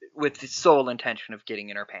with the sole intention of getting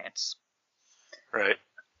in her pants. Right.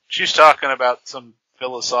 She's talking about some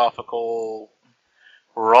philosophical,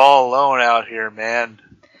 we're all alone out here, man.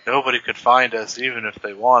 Nobody could find us even if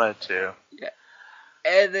they wanted to. Yeah.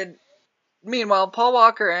 And then, meanwhile, Paul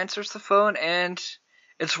Walker answers the phone and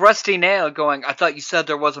it's Rusty Nail going, I thought you said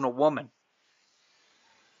there wasn't a woman.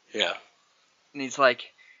 Yeah. And he's like,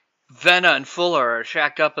 Venna and Fuller are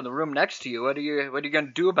shacked up in the room next to you. What are you going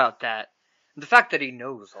to do about that? And the fact that he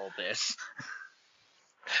knows all this.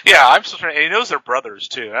 Yeah, I'm still trying. And he knows they're brothers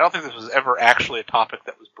too. I don't think this was ever actually a topic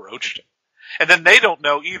that was broached. And then they don't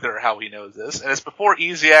know either how he knows this. And it's before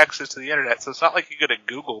easy access to the internet, so it's not like he could have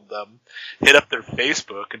Googled them, hit up their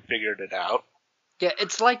Facebook, and figured it out. Yeah,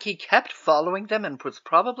 it's like he kept following them and was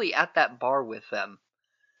probably at that bar with them.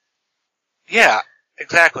 Yeah,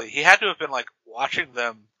 exactly. He had to have been watching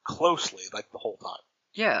them closely the whole time.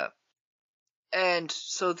 Yeah. And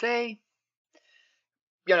so they...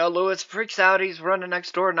 Lewis freaks out. He's running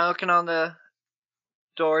next door, knocking on the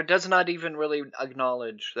door. Does not even really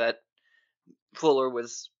acknowledge that Fuller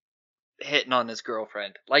was hitting on his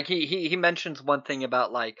girlfriend. He mentions one thing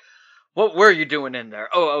about, what were you doing in there?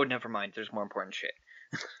 Oh, never mind. There's more important shit.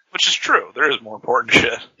 Which is true. There is more important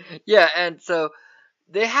shit. Yeah, and so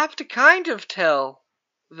they have to kind of tell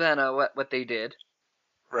Venna what they did.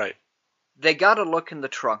 Right. They gotta look in the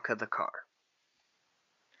trunk of the car.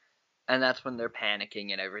 And that's when they're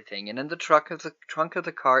panicking and everything. And in the trunk of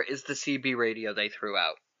the car is the CB radio they threw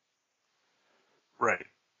out. Right.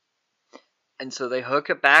 And so they hook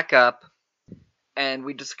it back up, and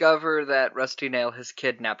we discover that Rusty Nail has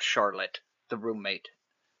kidnapped Charlotte, the roommate.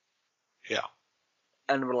 Yeah.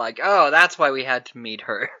 And we're like, oh, that's why we had to meet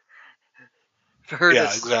her.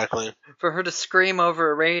 Exactly. For her to scream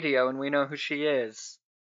over a radio, and we know who she is.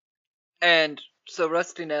 And so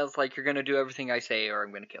Rusty Nail's like, you're going to do everything I say, or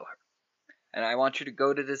I'm going to kill her. And I want you to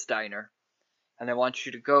go to this diner, and I want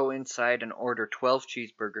you to go inside and order 12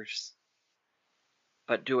 cheeseburgers.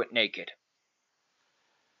 But do it naked.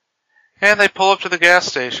 And they pull up to the gas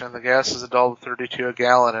station. The gas is $1.32 a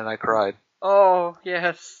gallon, and I cried. Oh,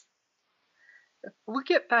 yes. We'll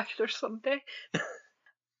get back there someday.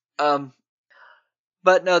 But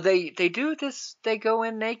no, they do this. They go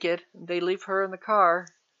in naked. They leave her in the car.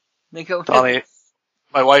 They go. Donnie,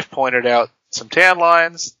 my wife pointed out some tan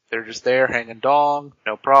lines. They're just there, hanging dong,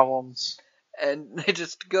 no problems. And they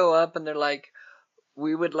just go up and they're like,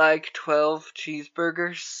 we would like 12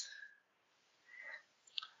 cheeseburgers.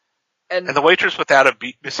 And the waitress without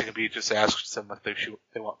missing a beat just asks them if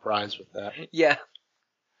they want fries with that. Yeah.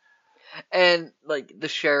 And, the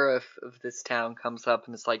sheriff of this town comes up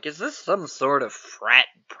and is like, is this some sort of frat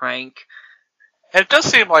prank? And it does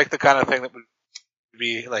seem like the kind of thing that would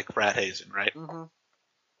be frat hazing, right? Mm-hmm.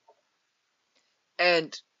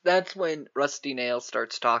 And that's when Rusty Nail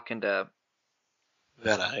starts talking to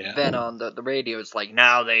Venna on the radio. It's like,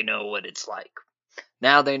 now they know what it's like.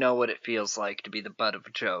 Now they know what it feels like to be the butt of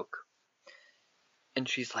a joke. And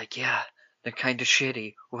she's like, yeah, they're kind of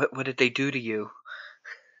shitty. What did they do to you?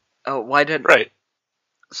 Oh, why didn't... Right.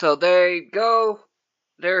 So they go...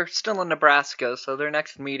 They're still in Nebraska, so their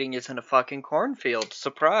next meeting is in a fucking cornfield.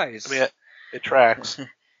 Surprise. I mean, it tracks.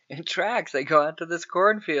 It tracks. They go out to this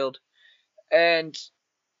cornfield. And,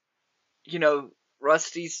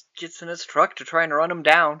 Rusty gets in his truck to try and run him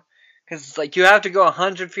down. Because it's like, you have to go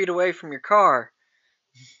 100 feet away from your car.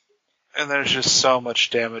 And there's just so much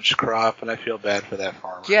damaged crop, and I feel bad for that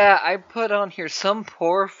farmer. Yeah, I put on here some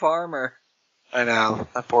poor farmer. I know,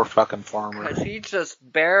 that poor fucking farmer. Because he's just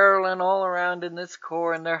barreling all around in this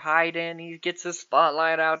corn, they're hiding, he gets his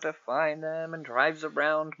spotlight out to find them, and drives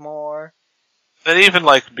around more. And even,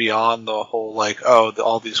 like, beyond the whole, like,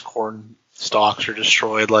 all these corn stalks are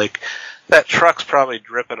destroyed, like, that truck's probably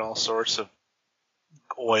dripping all sorts of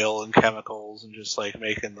oil and chemicals and just, like,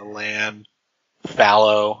 making the land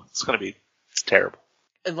fallow. It's terrible.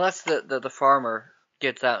 Unless the farmer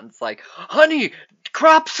gets out and it's like, honey,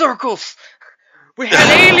 crop circles! We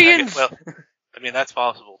had aliens! That's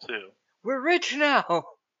possible, too. We're rich now!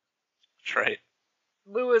 That's right.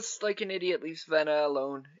 Lewis, like an idiot, leaves Venna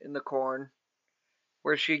alone in the corn,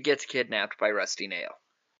 where she gets kidnapped by Rusty Nail.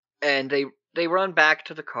 And they run back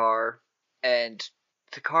to the car, and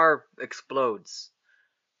the car explodes.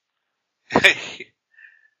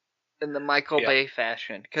 In the Michael Bay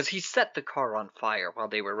fashion, because he set the car on fire while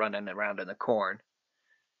they were running around in the corn.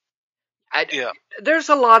 There's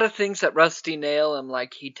a lot of things that Rusty Nail and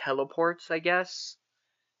he teleports, I guess.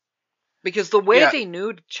 Because the way they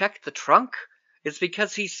knew to check the trunk is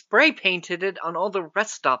because he spray painted it on all the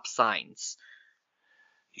rest stop signs.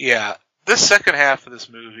 Yeah, this second half of this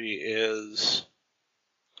movie is...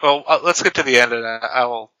 Well, let's get to the end, and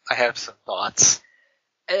I have some thoughts.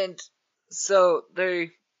 And so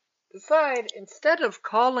they decide, instead of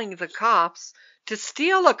calling the cops, to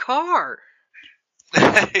steal a car. In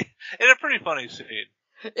a pretty funny scene.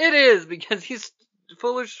 It is, because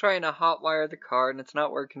Fuller's trying to hotwire the car, and it's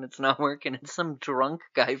not working, and some drunk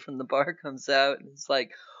guy from the bar comes out, and it's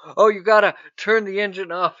like, oh, you gotta turn the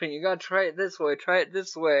engine off, and you gotta try it this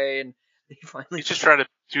way, and he was just trying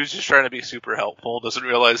to be super helpful, doesn't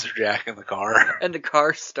realize they're jacking the car. And the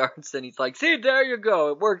car starts, and he's like, see, there you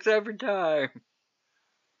go, it works every time.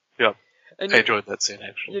 Yep. And I enjoyed that scene,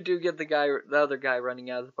 actually. You do get the other guy running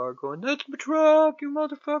out of the bar going, that's my truck, you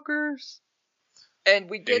motherfuckers. And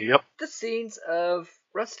we get the scenes of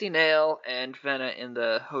Rusty Nail and Venna in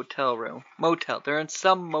the motel. They're in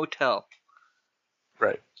some motel.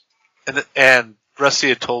 Right. And Rusty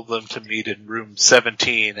had told them to meet in room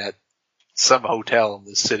 17 at some hotel in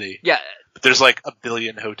the city. Yeah. But there's like a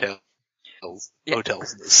billion hotels in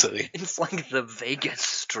the city. It's like the Vegas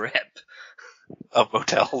Strip of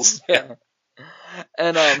motels. Yeah.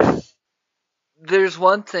 And there's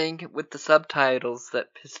one thing with the subtitles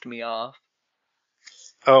that pissed me off.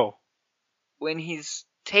 Oh. When he's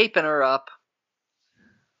taping her up,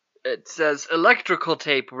 it says electrical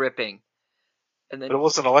tape ripping. And then but it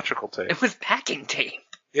wasn't electrical tape. It was packing tape.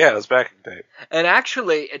 Yeah, it was packing tape. And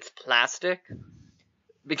actually, it's plastic.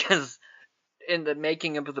 Because in the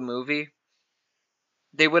making of the movie,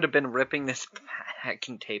 they would have been ripping this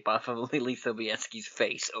packing tape off of Lily Sobieski's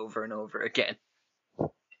face over and over again.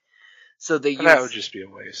 So that would just be a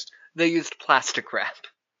waste. They used plastic wrap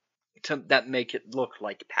that make it look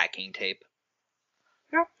like packing tape.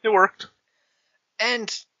 Yeah, it worked.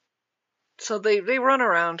 And so they run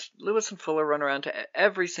around, Lewis and Fuller run around to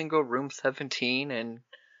every single room 17 in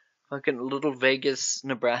fucking Little Vegas,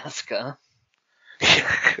 Nebraska.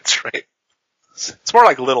 Yeah, that's right. It's more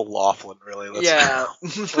like Little Laughlin, really.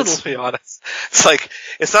 Let's be honest.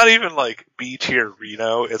 It's not even like B tier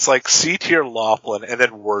Reno. It's like C tier Laughlin, and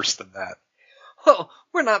then worse than that. Oh,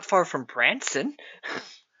 we're not far from Branson.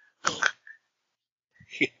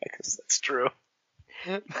 Yeah, I guess that's true.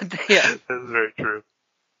 Yeah. That's very true.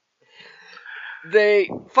 They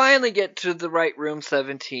finally get to the right room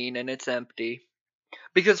 17, and it's empty.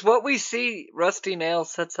 Because what we see, Rusty Nail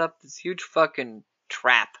sets up this huge fucking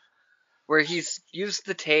trap. Where he's used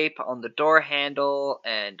the tape on the door handle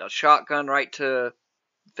and a shotgun right to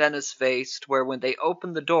Venna's face, to where when they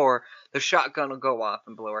open the door, the shotgun will go off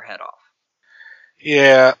and blow her head off.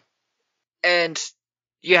 Yeah. And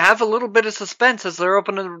you have a little bit of suspense as they're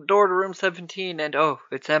opening the door to room 17, and oh,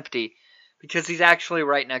 it's empty. Because he's actually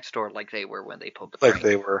right next door, like they were when they pulled the prank. Like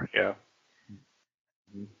they were, yeah.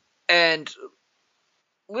 And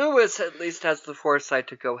Lewis at least has the foresight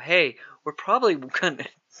to go, hey, we're probably gonna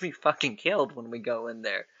be fucking killed when we go in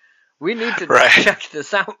there. We need to check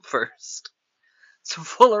this out first. So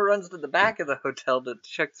Fuller runs to the back of the hotel to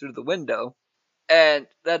check through the window. And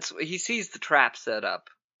he sees the trap set up.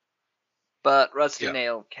 But Rusty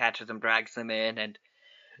Nail catches him, drags him in, and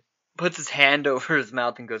puts his hand over his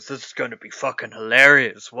mouth and goes, this is gonna be fucking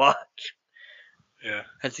hilarious, watch. Yeah.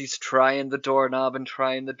 As he's trying the doorknob.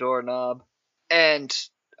 And,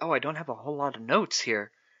 I don't have a whole lot of notes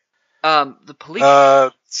here. The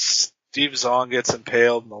police... Steve Zahn gets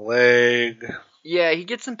impaled in the leg. Yeah, he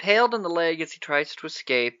gets impaled in the leg as he tries to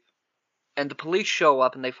escape. And the police show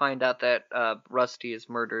up and they find out that Rusty has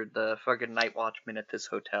murdered the fucking night watchman at this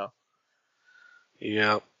hotel.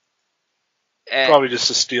 Yeah. And, probably just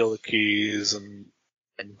to steal the keys and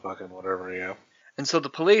fucking whatever, yeah. And so the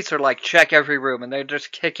police are like, check every room, and they're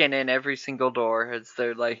just kicking in every single door as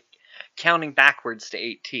they're like counting backwards to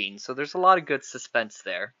 18. So there's a lot of good suspense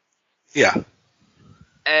there. Yeah.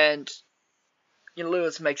 And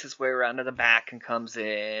Lewis makes his way around to the back and comes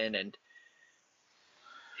in and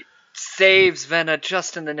saves Venna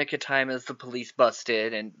just in the nick of time as the police bust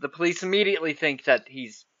in. And the police immediately think that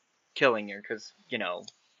he's killing her because,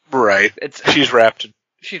 Right. She's wrapped in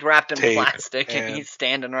tape plastic and he's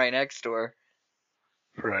standing right next to her.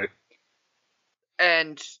 Right.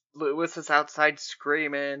 And Lewis is outside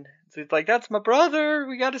screaming. So he's like, that's my brother.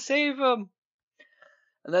 We gotta save him.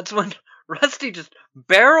 And that's when Rusty just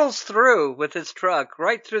barrels through with his truck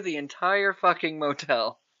right through the entire fucking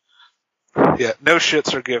motel. Yeah, no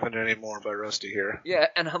shits are given anymore by Rusty here. Yeah,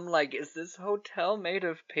 and I'm like, is this hotel made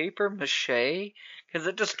of paper mache? Because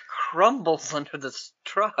it just crumbles under this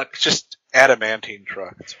truck. It's just adamantine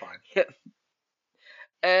truck. It's fine. Yeah.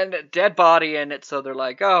 And dead body in it, so they're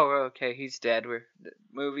like, oh, okay, he's dead. The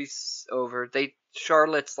movie's over.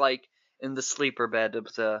 Charlotte's like in the sleeper bed of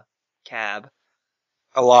the cab.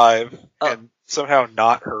 Alive, and somehow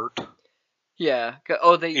not hurt. Yeah.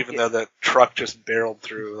 Even though the truck just barreled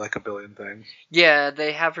through like a billion things. Yeah,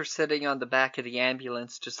 they have her sitting on the back of the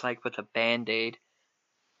ambulance, just like with a Band-Aid.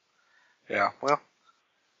 Yeah, well,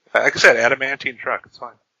 like I said, adamantine truck, it's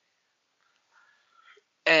fine.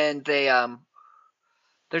 And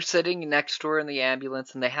they're sitting next to her in the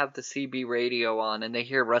ambulance, and they have the CB radio on, and they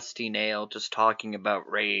hear Rusty Nail just talking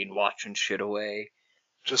about Rain watching shit away.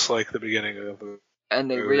 Just like the beginning of the And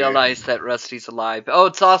they realize that Rusty's alive. Oh,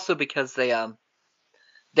 it's also because they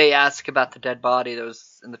ask about the dead body that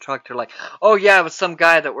was in the truck. They're like, oh yeah, it was some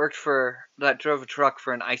guy that drove a truck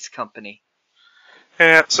for an ice company.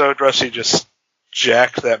 And so Rusty just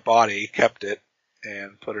jacked that body, kept it,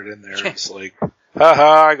 and put it in there. It's like,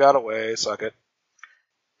 haha, I got away, suck it.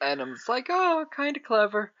 And I'm like, oh, kind of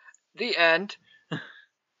clever. The end.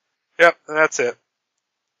 Yep, and that's it.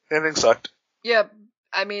 Ending sucked. Yep.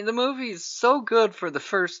 I mean, the movie's so good for the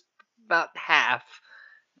first about half.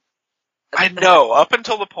 I know, up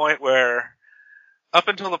until the point where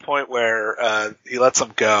he lets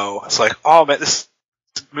them go. It's like, oh man, this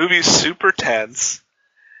movie's super tense.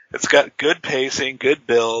 It's got good pacing, good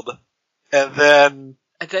build, and then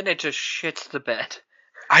it just shits the bed.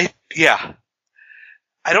 I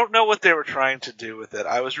don't know what they were trying to do with it.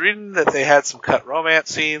 I was reading that they had some cut romance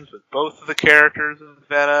scenes with both of the characters in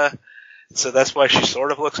Venna. So that's why she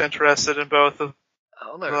sort of looks interested in both of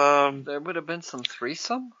them. There would have been some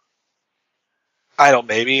threesome?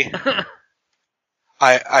 Maybe.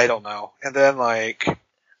 I don't know. And then,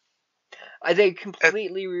 they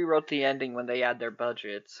completely rewrote the ending when they had their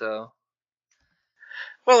budget, so.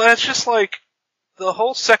 Well, it's just like, the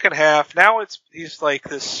whole second half, now he's like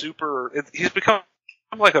this he's become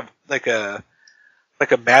like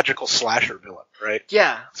a magical slasher villain, right?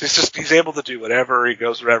 Yeah. So he's able to do whatever, he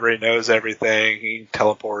goes wherever, he knows everything, he can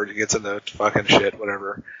teleport, he gets into fucking shit,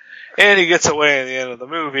 whatever. And he gets away at the end of the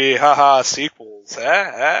movie, haha, sequels.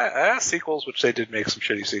 Sequels, which they did make some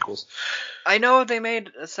shitty sequels. I know they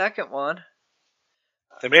made a second one.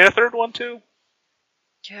 They made a third one too?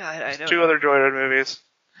 Yeah, I don't 2 other Joyride movies.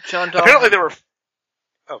 John Dahl. Apparently there were...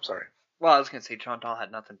 Oh, sorry. Well, I was going to say John Dahl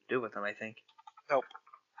had nothing to do with them, I think. Nope.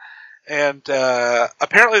 And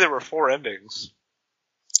apparently there were 4 endings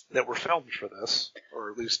that were filmed for this,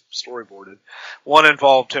 or at least storyboarded. One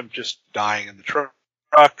involved him just dying in the truck.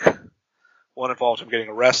 One involved him getting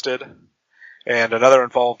arrested. And another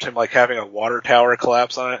involved him having a water tower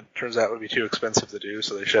collapse on it. Turns out it would be too expensive to do,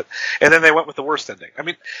 so they shit. And then they went with the worst ending. I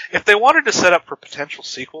mean, if they wanted to set up for potential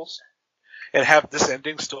sequels and have this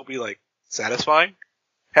ending still be satisfying,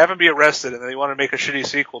 have him be arrested, and then they want to make a shitty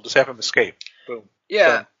sequel, just have him escape. Boom.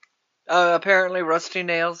 Yeah. Apparently Rusty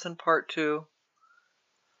Nail's in part 2.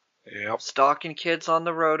 Yep. Stalking kids on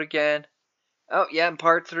the road again. Oh, yeah, in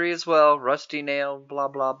part 3 as well. Rusty Nail, blah,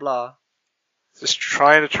 blah, blah. Just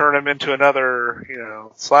trying to turn him into another,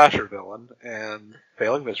 slasher villain, and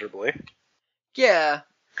failing miserably. Yeah.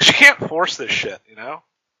 Because you can't force this shit,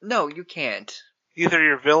 No, you can't. Either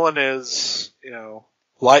your villain is,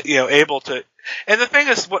 able to... And the thing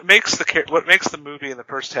is, what makes the movie in the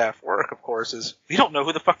first half work, of course, is we don't know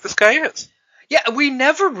who the fuck this guy is. Yeah, we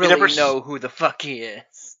never really know who the fuck he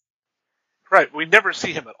is. Right, we never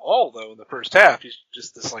see him at all, though, in the first half. He's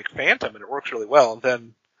just this, phantom, and it works really well. And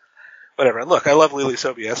then, whatever. And look, I love Lily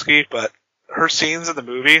Sobieski, but her scenes in the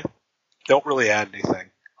movie don't really add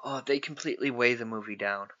anything. Oh, they completely weigh the movie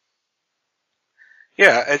down.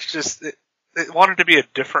 Yeah, it's just it wanted to be a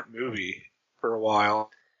different movie for a while,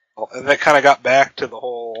 and that kind of got back to the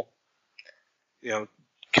whole,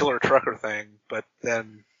 killer trucker thing. But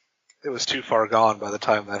then it was too far gone by the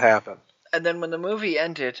time that happened. And then when the movie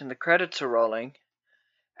ended and the credits are rolling,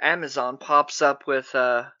 Amazon pops up with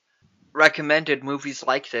recommended movies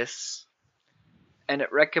like this, and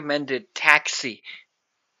it recommended Taxi,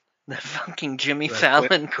 the fucking Jimmy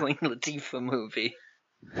Fallon Queen Latifah movie,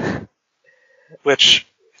 which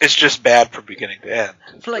is just bad from beginning to end,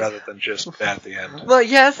 rather than just bad at the end. Well,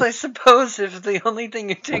 yes, I suppose if the only thing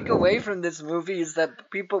you take away from this movie is that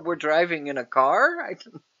people were driving in a car.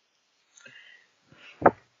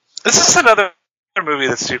 This is another movie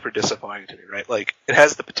that's super disappointing to me, right? Like, it had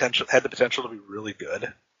the potential to be really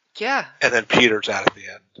good. Yeah. And then peters out at the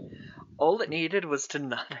end. All it needed was to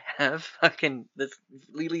not have fucking this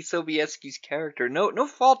Lily Sobieski's character. No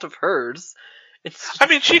fault of hers. I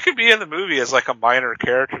mean, she could be in the movie as like a minor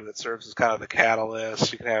character that serves as kind of the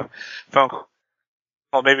catalyst. You can have phone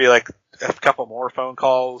call, maybe like a couple more phone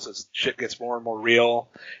calls as shit gets more and more real,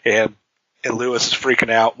 and Lewis is freaking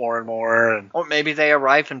out more and more. Or maybe they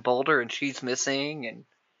arrive in Boulder and she's missing. And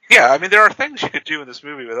yeah, I mean, there are things you could do in this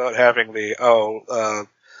movie without having the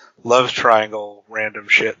love triangle random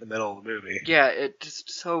shit in the middle of the movie. Yeah, it just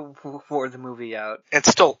so wore the movie out. And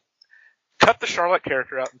still cut the Charlotte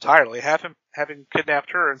character out entirely. Have him having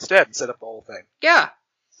kidnapped her instead and set up the whole thing. Yeah.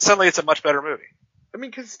 Suddenly it's a much better movie. I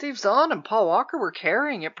mean, because Steve Zahn and Paul Walker were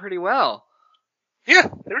carrying it pretty well. Yeah,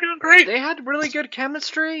 they were doing great. They had really good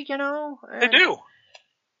chemistry, They do.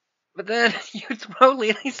 But then you throw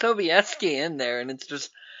Lily Sobieski in there, and it's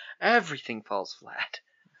just everything falls flat.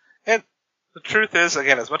 And the truth is,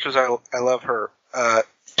 again, as much as I love her,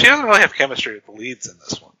 she doesn't really have chemistry with the leads in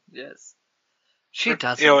this one. Yes, she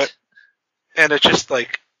doesn't. And it's just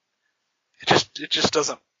like it just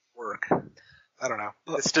doesn't work. I don't know.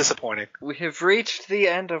 It's disappointing. We have reached the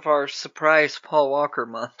end of our surprise Paul Walker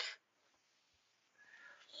month.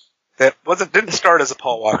 That didn't start as a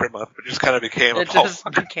Paul Walker month, but just kind of became a Paul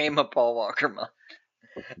Walker. Became a Paul Walker month.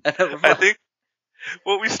 I think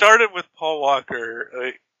we started with Paul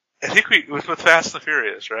Walker. I think it was with Fast and the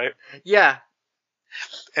Furious, right? Yeah.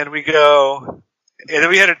 And we go, and then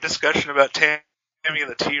we had a discussion about Tammy and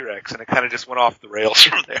the T-Rex, and it kind of just went off the rails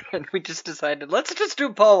from there. And we just decided, let's just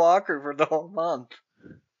do Paul Walker for the whole month.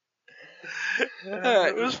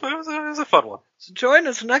 It was a fun one. So join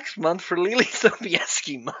us next month for Lily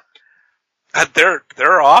Sobieski month. There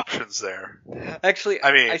are options there. Actually,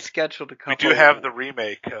 I mean, I scheduled a couple. We do have the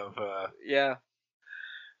remake of. Yeah,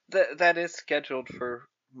 that is scheduled for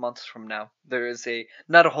months from now. There is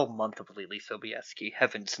not a whole month of Lily Sobieski,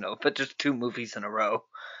 heavens no, but just 2 movies in a row.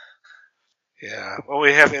 Yeah, well,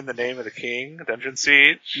 we have In the Name of the King, Dungeon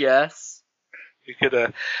Siege. Yes. You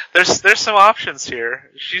could. There's some options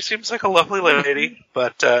here. She seems like a lovely lady,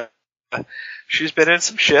 but she's been in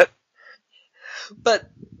some shit. But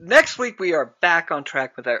next week we are back on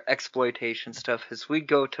track with our exploitation stuff as we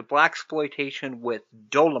go to blaxploitation with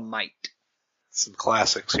Dolomite. Some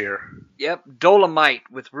classics here. Yep,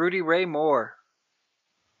 Dolomite with Rudy Ray Moore.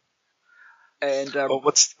 And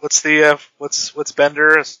what's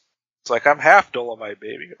Bender? It's like, I'm half Dolomite,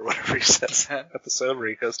 baby, or whatever he says. Episode where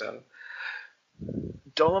he goes down.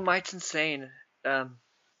 Dolomite's insane.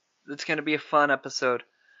 It's going to be a fun episode.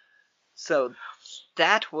 So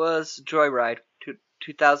that was Joyride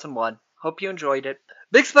 2001. Hope you enjoyed it.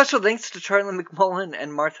 Big special thanks to Charlie McMullen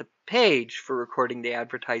and Martha Page for recording the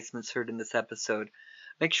advertisements heard in this episode.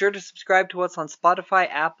 Make sure to subscribe to us on Spotify,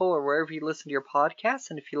 Apple, or wherever you listen to your podcasts.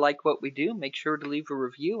 And if you like what we do, make sure to leave a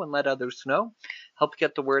review and let others know. Help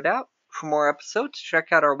get the word out. For more episodes,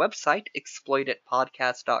 check out our website,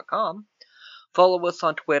 exploititpodcast.com. Follow us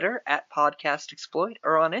on Twitter @PodcastExploit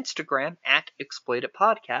or on Instagram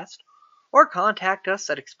 @ExploitItPodcast. Or contact us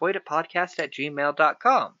at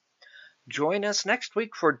exploititpodcast@gmail.com. Join us next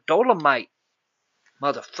week for Dolomite,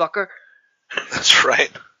 motherfucker. That's right.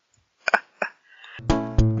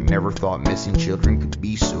 Never thought missing children could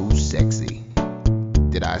be so sexy.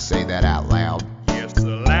 Did I say that out loud?